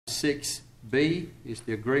6B is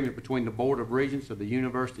the agreement between the Board of Regents of the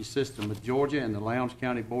University System of Georgia and the Lowndes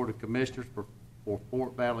County Board of Commissioners for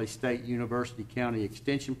Fort Valley State University County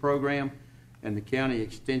Extension Program and the County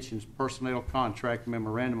Extension's Personnel Contract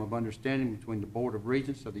Memorandum of Understanding between the Board of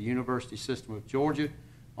Regents of the University System of Georgia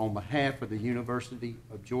on behalf of the University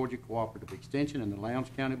of Georgia Cooperative Extension and the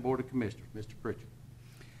Lowndes County Board of Commissioners. Mr. Pritchett.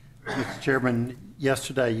 Mr. Chairman,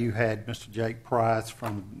 yesterday you had Mr. Jake Price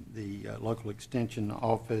from the local extension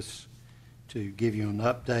office to give you an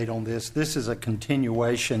update on this. This is a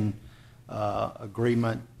continuation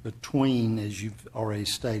agreement between, as you've already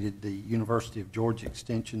stated, the University of Georgia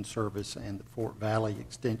Extension Service and the Fort Valley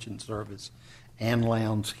Extension Service and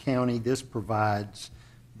Lowndes County. This provides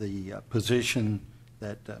the position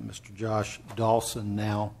that Mr. Josh Dawson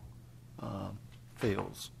now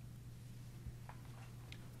fills.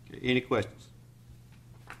 Okay, any questions?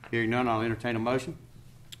 Hearing none, I'll entertain a motion.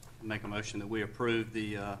 Make a motion that we approve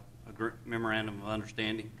the memorandum of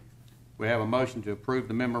understanding. We have a motion to approve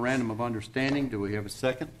the memorandum of understanding. Do we have a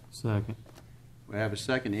second? Second. We have a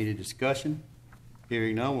second. Any discussion?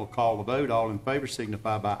 Hearing none, we'll call the vote. All in favor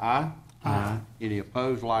signify by aye. Aye. Any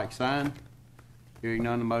opposed, like sign. Hearing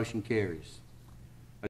none, the motion carries.